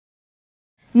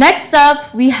Next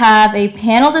up, we have a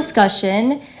panel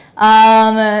discussion.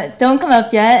 Don't come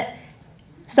up yet.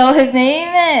 So his name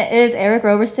is Eric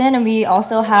Roberson, and we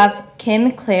also have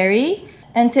Kim Clary.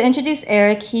 And to introduce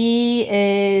Eric, he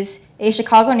is a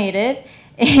Chicago native,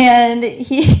 and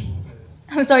he's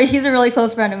a really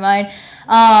close friend of mine.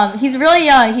 He's really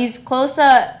young. He's close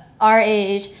to our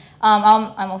age.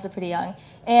 I'm also pretty young.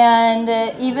 And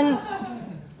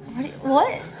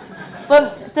what?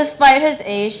 But despite his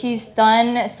age, he's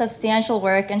done substantial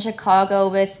work in Chicago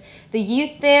with the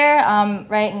youth there.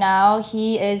 Right now,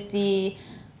 he is the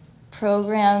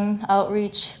program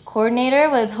outreach coordinator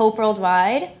with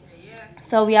HopeWW.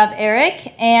 So we have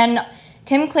Eric, and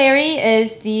Kim Clary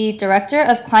is the director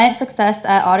of client success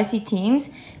at Odysey Teams,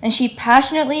 and she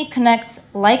passionately connects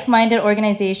like-minded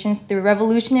organizations through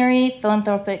revolutionary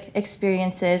philanthropic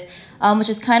experiences, which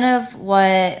is kind of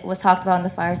what was talked about in the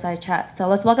fireside chat. So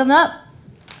let's welcome them up.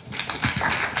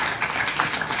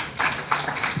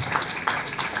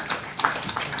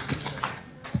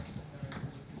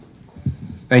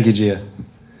 Thank you, Gia.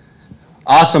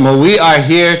 Awesome. Well, we are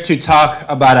here to talk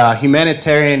about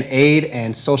humanitarian aid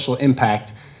and social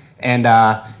impact. And,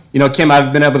 Kim,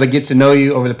 I've been able to get to know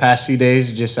you over the past few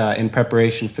days just in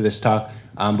preparation for this talk.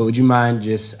 But would you mind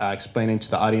just explaining to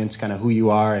the audience kind of who you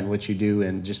are and what you do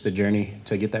and just the journey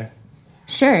to get there?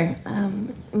 Sure.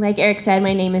 Like Eric said,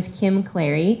 my name is Kim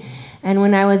Clary. And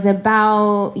when I was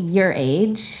about your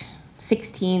age,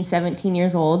 16, 17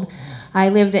 years old, I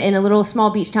lived in a little small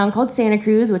beach town called Santa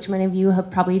Cruz, which many of you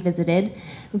have probably visited.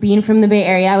 Being from the Bay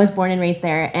Area, I was born and raised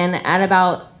there. And at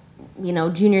about,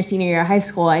 junior, senior year of high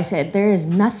school, I said, there is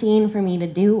nothing for me to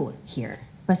do here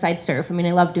besides surf. I mean,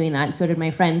 I loved doing that, and so did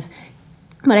my friends.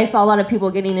 But I saw a lot of people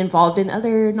getting involved in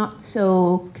other not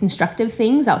so constructive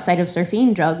things outside of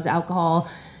surfing, drugs, alcohol,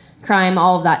 crime,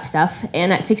 all of that stuff.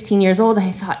 And at 16 years old,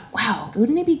 I thought, wow,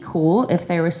 wouldn't it be cool if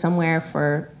there was somewhere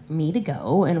for me to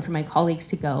go and for my colleagues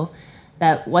to go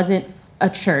that wasn't a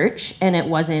church and it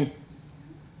wasn't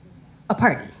a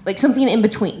party, like something in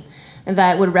between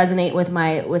that would resonate with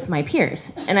my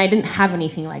peers. And I didn't have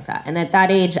anything like that. And at that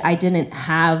age, I didn't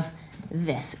have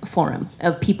this forum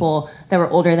of people that were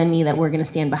older than me that were gonna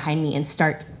stand behind me and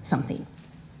start something.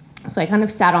 So I kind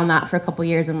of sat on that for a couple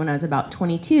years, and when I was about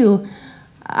 22,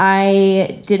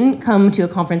 I didn't come to a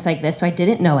conference like this, so I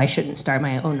didn't know I shouldn't start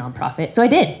my own nonprofit, so I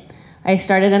did. I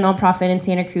started a nonprofit in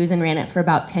Santa Cruz and ran it for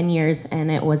about 10 years, and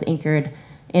it was anchored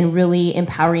in really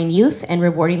empowering youth and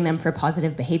rewarding them for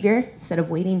positive behavior instead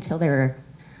of waiting till they're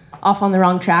off on the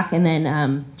wrong track and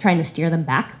then trying to steer them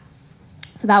back.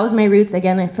 So that was my roots.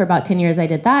 Again, for about 10 years I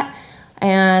did that.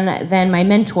 And then my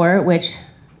mentor, which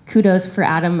kudos for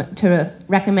Adam to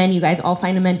recommend you guys all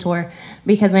find a mentor,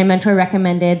 because my mentor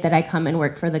recommended that I come and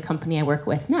work for the company I work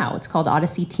with now. It's called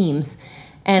Odysey Teams,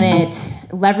 and it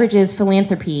leverages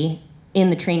philanthropy in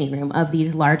the training room of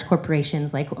these large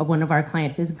corporations. Like one of our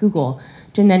clients is Google,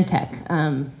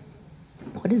 Genentech.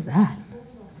 What is that?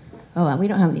 Oh, we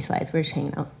don't have any slides. We're just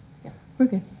hanging out. Yeah, we're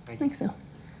good. I think so.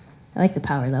 I like the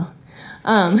power though.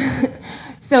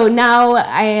 So now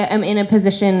I am in a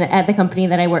position at the company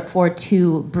that I work for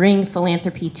to bring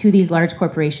philanthropy to these large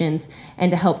corporations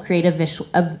and to help create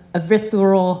a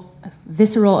visceral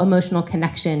emotional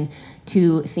connection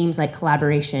to themes like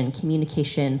collaboration,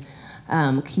 communication,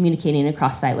 communicating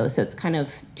across silos. So it's kind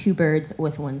of two birds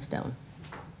with one stone.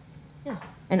 Yeah.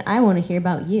 And I want to hear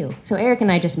about you. So Eric and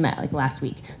I just met like last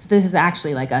week. So this is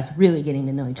actually like us really getting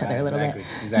to know each other a little bit.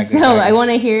 Exactly. So I want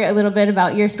to hear a little bit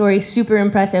about your story. Super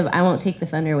impressive. I won't take the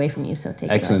thunder away from you, so take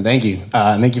it. Excellent. Thank you.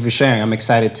 Thank you for sharing. I'm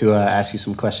excited to ask you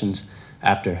some questions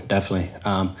after, definitely.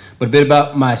 But a bit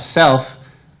about myself.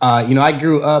 I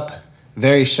grew up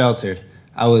very sheltered.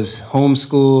 I was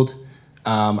homeschooled.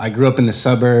 I grew up in the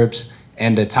suburbs.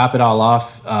 And to top it all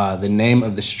off, the name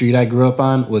of the street I grew up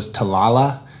on was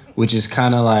Talala, which is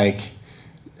kind of like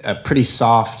a pretty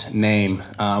soft name.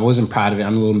 I wasn't proud of it.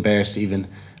 I'm a little embarrassed to even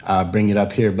bring it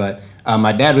up here. But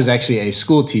my dad was actually a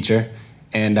school teacher,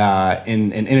 and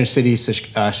in inner city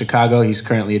Chicago, he's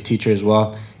currently a teacher as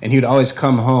well. And he would always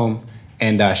come home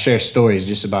and share stories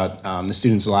just about the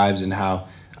students' lives and how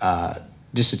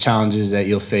just the challenges that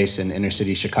you'll face in inner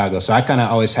city Chicago. So I kind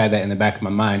of always had that in the back of my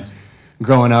mind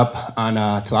growing up on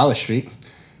Talala Street.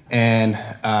 And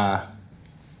I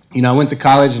went to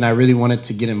college and I really wanted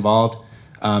to get involved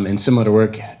in similar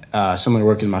work as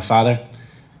my father.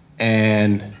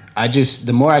 And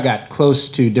the more I got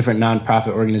close to different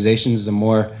nonprofit organizations, the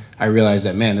more I realized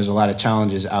that, man, there's a lot of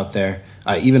challenges out there,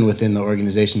 even within the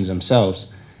organizations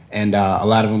themselves. And a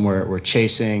lot of them were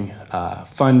chasing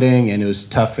funding, and it was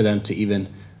tough for them to even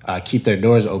keep their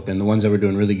doors open. The ones that were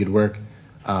doing really good work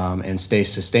and stay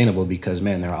sustainable because,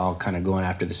 man, they're all kind of going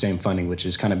after the same funding, which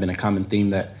has kind of been a common theme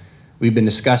that we've been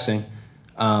discussing.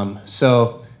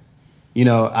 So, you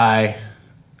know, I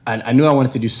knew I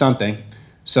wanted to do something.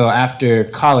 So after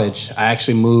college, I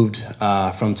actually moved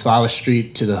from Tlala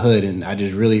Street to the hood, and I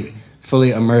just really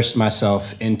fully immersed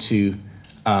myself into,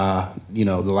 you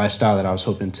know, the lifestyle that I was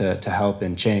hoping to help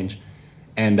and change.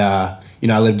 And, you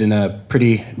know, I lived in a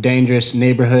pretty dangerous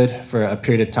neighborhood for a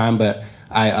period of time, but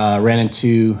I ran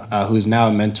into who's now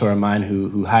a mentor of mine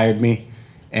who hired me,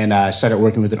 and I started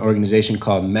working with an organization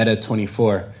called Meta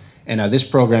 24. And this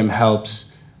program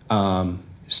helps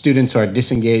students who are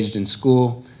disengaged in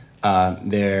school.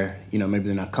 They're, you know, maybe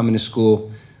they're not coming to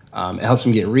school. It helps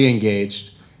them get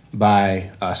re-engaged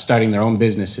by starting their own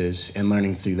businesses and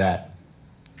learning through that.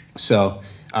 So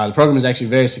the program was actually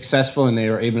very successful, and they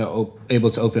were able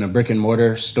to open a brick and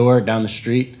mortar store down the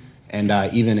street, and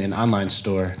even an online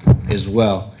store as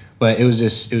well. But it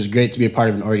was great to be a part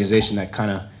of an organization that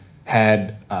kind of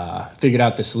had figured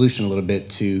out the solution a little bit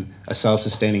to a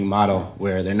self-sustaining model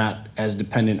where they're not as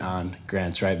dependent on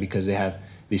grants, right? Because they have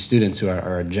these students who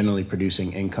are generally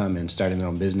producing income and starting their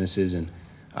own businesses and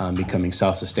becoming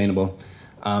self-sustainable.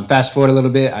 Fast forward a little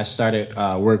bit, I started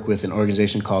work with an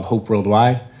organization called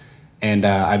HopeWW, and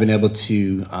I've been able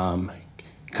to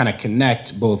kind of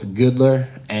connect both Gooddler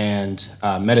and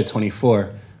Meta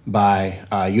 24 by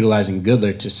utilizing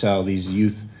Gooddler to sell these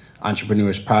youth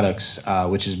entrepreneurs products,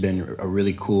 which has been a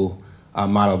really cool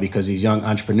model because these young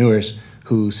entrepreneurs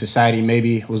who society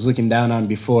maybe was looking down on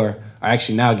before are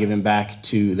actually now giving back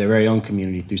to their very own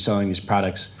community through selling these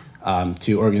products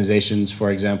to organizations,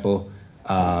 for example,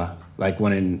 like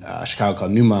one in Chicago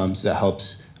called New Moms that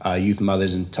helps youth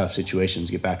mothers in tough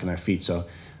situations get back on their feet. So,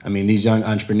 I mean, these young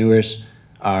entrepreneurs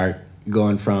are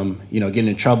going from, you know, getting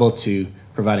in trouble to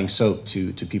providing soap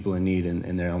to people in need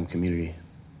in their own community.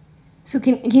 So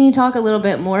can you talk a little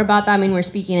bit more about that? I mean, we're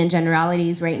speaking in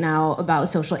generalities right now about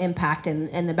social impact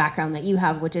and the background that you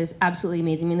have, which is absolutely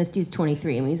amazing. I mean, this dude's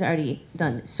 23. I mean, he's already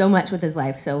done so much with his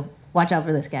life, so watch out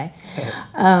for this guy.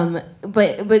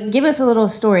 But give us a little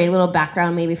story, a little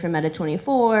background maybe from Meta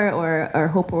 24 or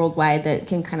Hope Worldwide that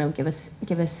can kind of give us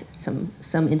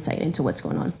some insight into what's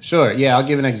going on. Sure, yeah, I'll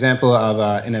give an example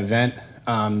of an event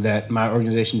that my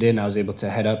organization did and I was able to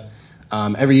head up.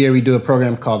 Every year we do a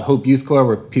program called Hope Youth Corps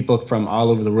where people from all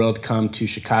over the world come to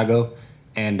Chicago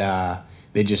and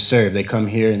they just serve. They come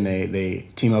here and they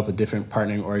team up with different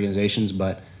partnering organizations,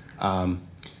 but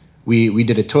we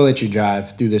did a toiletry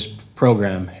drive through this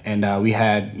program, and we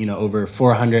had, you know, over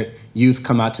 400 youth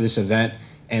come out to this event,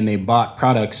 and they bought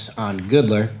products on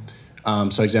Gooddler.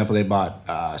 So, example, they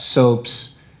bought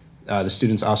soaps. The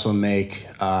students also make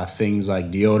things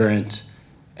like deodorant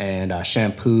and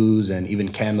shampoos and even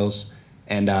candles.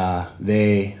 And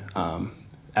they,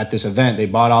 at this event, they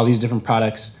bought all these different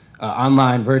products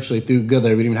online, virtually through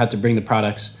Gooddler. We didn't even have to bring the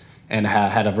products, and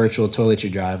had a virtual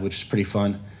toiletry drive, which is pretty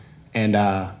fun.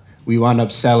 And we wound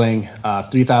up selling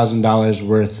 $3,000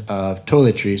 worth of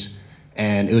toiletries,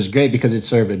 and it was great because it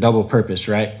served a double purpose,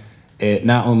 right? It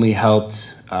not only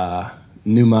helped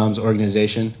New Moms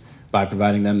organization by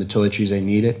providing them the toiletries they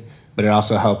needed, but it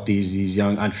also helped these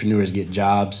young entrepreneurs get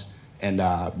jobs and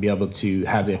be able to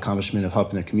have the accomplishment of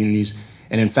helping their communities.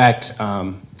 And in fact,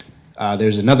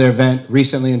 there's another event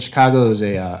recently in Chicago. It was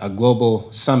a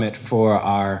global summit for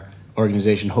our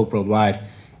organization, Hope Worldwide,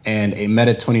 and a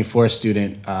Meta 24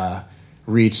 student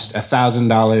reached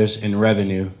 $1,000 in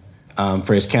revenue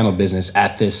for his candle business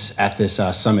at this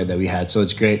summit that we had. So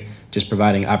it's great just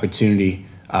providing opportunity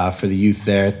for the youth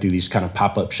there through these kind of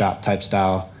pop-up shop type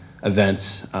style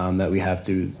events that we have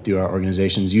through our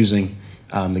organizations using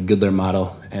the Gooddler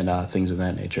model and things of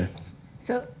that nature.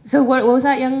 So what was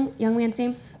that young man's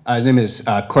name? His name is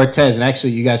Cortez, and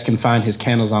actually you guys can find his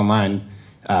candles online,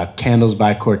 Candles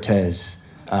by Cortez.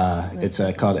 It's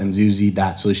called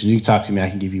mzuzi.solutions. You can talk to me, I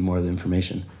can give you more of the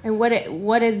information. And what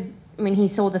is, I mean, he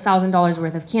sold $1,000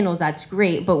 worth of candles, that's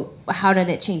great, but how did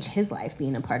it change his life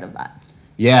being a part of that?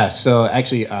 Yeah, so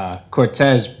actually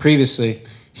Cortez previously,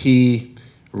 he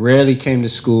rarely came to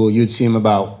school. You'd see him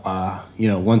about,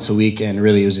 once a week, and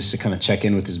really it was just to kind of check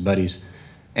in with his buddies.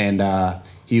 And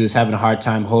he was having a hard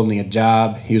time holding a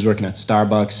job. He was working at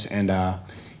Starbucks, and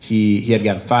he had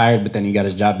gotten fired, but then he got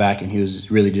his job back, and he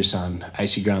was really just on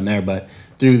icy ground there. But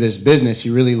through this business, he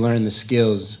really learned the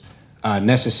skills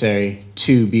necessary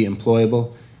to be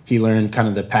employable. He learned kind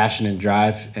of the passion and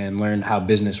drive and learned how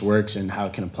business works and how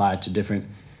it can apply to different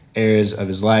areas of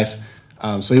his life.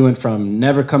 So he went from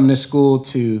never coming to school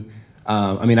to,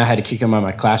 I had to kick him out of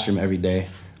my classroom every day,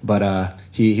 but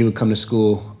he would come to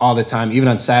school all the time, even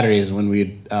on Saturdays when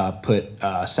we'd put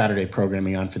Saturday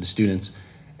programming on for the students.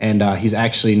 and he's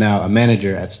actually now a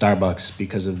manager at Starbucks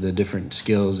because of the different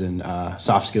skills and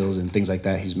soft skills and things like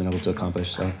that he's been able to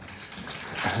accomplish. So.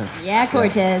 Yeah,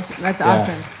 Cortez, that's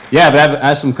awesome. Yeah, but I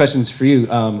have some questions for you.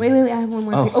 Wait, I have one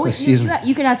more. Oh, wait,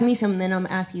 you could ask me some, then I'm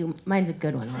ask you. Mine's a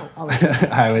good one. All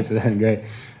right, wait till then. Great.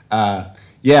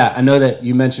 Yeah, I know that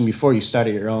you mentioned before you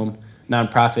started your own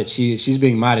nonprofit. She's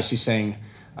being modest. She's saying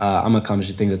I'm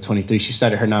accomplishing things at 23. She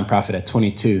started her nonprofit at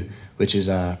 22, which is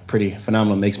pretty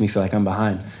phenomenal. Makes me feel like I'm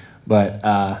behind. But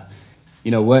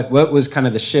what was kind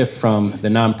of the shift from the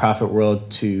nonprofit world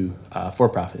to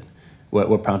for-profit?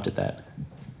 What prompted that?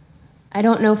 I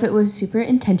don't know if it was super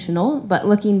intentional, but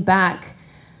looking back,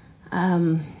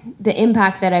 the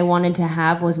impact that I wanted to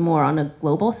have was more on a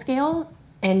global scale.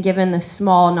 And given the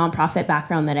small nonprofit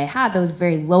background that I had, that was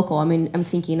very local. I mean, I'm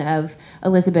thinking of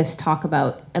Elizabeth's talk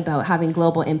about having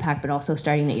global impact, but also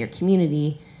starting at your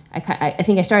community. I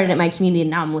think I started at my community, and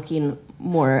now I'm looking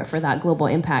more for that global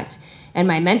impact. And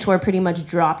my mentor pretty much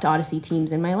dropped Odysey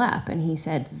teams in my lap, and he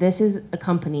said, "This is a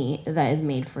company that is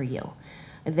made for you."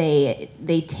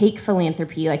 They take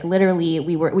philanthropy, like literally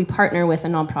we partner with a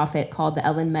nonprofit called the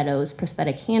Ellen Meadows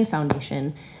Prosthetic Hand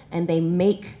Foundation, and they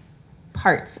make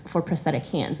parts for prosthetic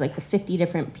hands, like the 50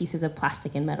 different pieces of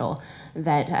plastic and metal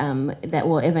that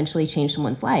will eventually change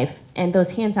someone's life. And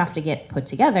those hands have to get put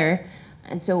together.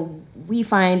 And so we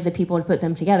find the people to put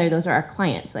them together. Those are our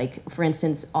clients. Like, for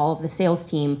instance, all of the sales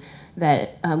team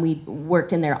that we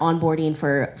worked in their onboarding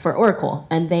for Oracle,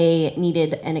 and they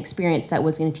needed an experience that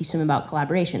was going to teach them about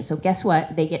collaboration. So guess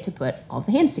what? They get to put all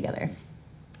the hands together.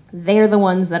 They're the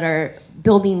ones that are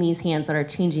building these hands that are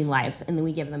changing lives, and then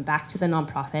we give them back to the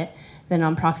nonprofit. The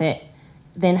nonprofit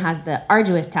then has the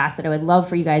arduous task that I would love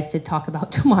for you guys to talk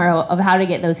about tomorrow of how to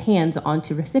get those hands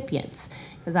onto recipients,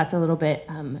 because that's a little bit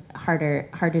harder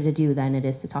to do than it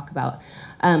is to talk about.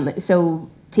 So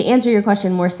to answer your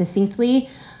question more succinctly,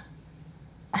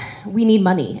 we need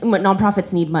money.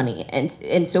 Nonprofits need money.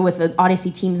 And so with the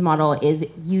Odysey Teams model is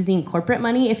using corporate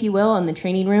money, if you will, in the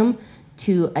training room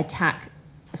to attack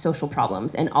social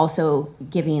problems, and also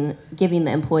giving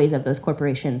the employees of those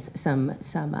corporations some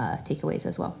takeaways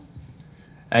as well.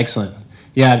 Excellent.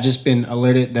 Yeah, I've just been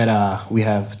alerted that we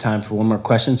have time for one more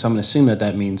question, so I'm going to assume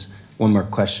that means one more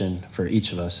question for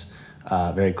each of us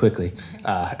very quickly.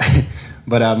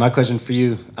 But my question for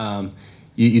you,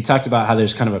 you talked about how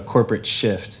there's kind of a corporate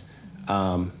shift,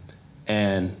 and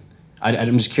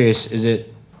I'm just curious, is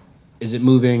it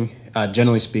moving,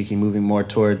 generally speaking, moving more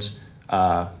towards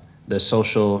the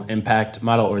social impact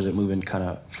model, or is it moving kind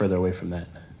of further away from that?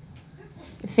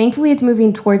 Thankfully, it's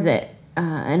moving towards it.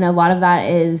 And a lot of that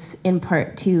is in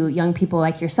part to young people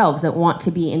like yourselves that want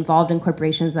to be involved in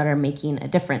corporations that are making a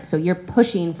difference. So you're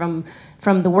pushing from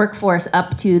the workforce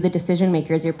up to the decision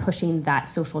makers, you're pushing that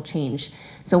social change.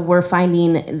 So we're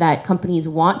finding that companies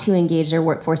want to engage their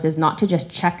workforces not to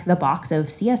just check the box of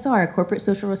CSR, corporate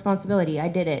social responsibility, I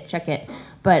did it, check it,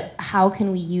 but how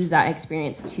can we use that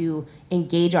experience to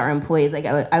engage our employees? Like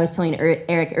I was telling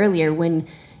Eric earlier, when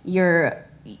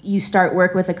you start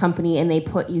work with a company and they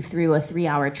put you through a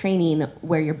 3-hour training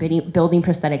where you're building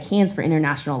prosthetic hands for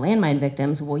international landmine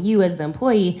victims, well, you as the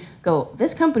employee go,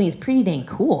 this company is pretty dang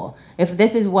cool. If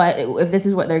this is what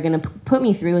they're going to put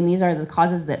me through, and these are the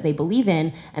causes that they believe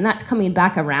in, and that's coming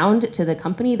back around to the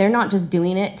company, they're not just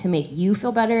doing it to make you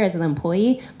feel better as an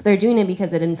employee, but they're doing it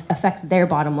because it affects their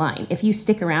bottom line. If you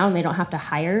stick around, they don't have to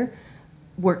hire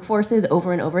workforces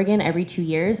over and over again every 2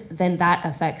 years, then that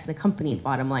affects the company's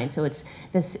bottom line. So it's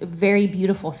this very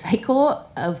beautiful cycle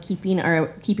of keeping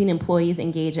employees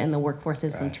engaged and the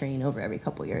workforces from turning over every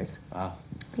couple years. Wow.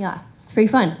 Yeah, it's pretty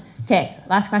fun. Okay,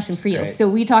 last question for you. Great. So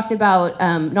we talked about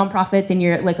nonprofits, and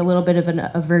you're like a little bit of an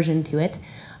aversion to it.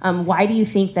 Why do you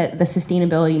think that the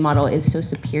sustainability model is so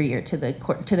superior to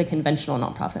the conventional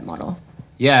nonprofit model?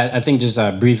 Yeah, I think just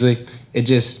briefly,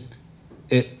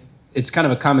 it's kind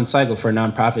of a common cycle for a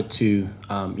nonprofit to,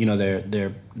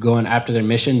 they're going after their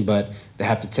mission, but they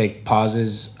have to take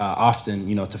pauses often,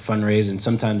 to fundraise, and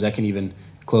sometimes that can even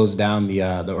close down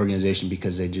the organization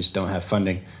because they just don't have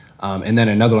funding. And then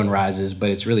another one rises, but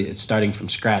it's starting from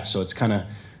scratch. So it's kind of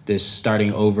this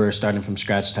starting from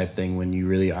scratch type thing when you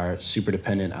really are super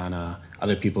dependent on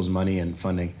other people's money and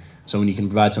funding. So when you can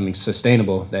provide something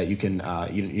sustainable that you can,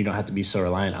 you don't have to be so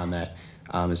reliant on that.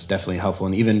 It's definitely helpful.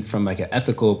 And even from like an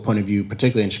ethical point of view,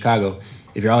 particularly in Chicago,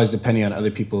 if you're always depending on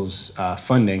other people's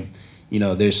funding,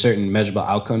 there's certain measurable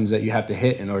outcomes that you have to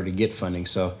hit in order to get funding.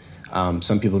 So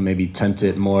some people may be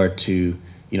tempted more to,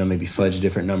 maybe fudge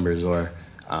different numbers, or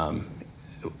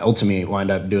ultimately wind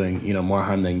up doing, more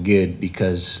harm than good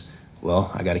because,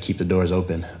 well, I got to keep the doors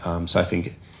open. So I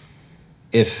think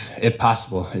if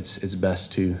possible, it's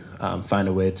best to find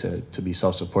a way to be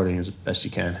self-supporting as best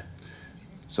you can,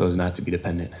 so as not to be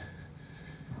dependent.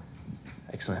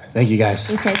 Excellent. Thank you, guys.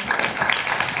 Thanks, guys.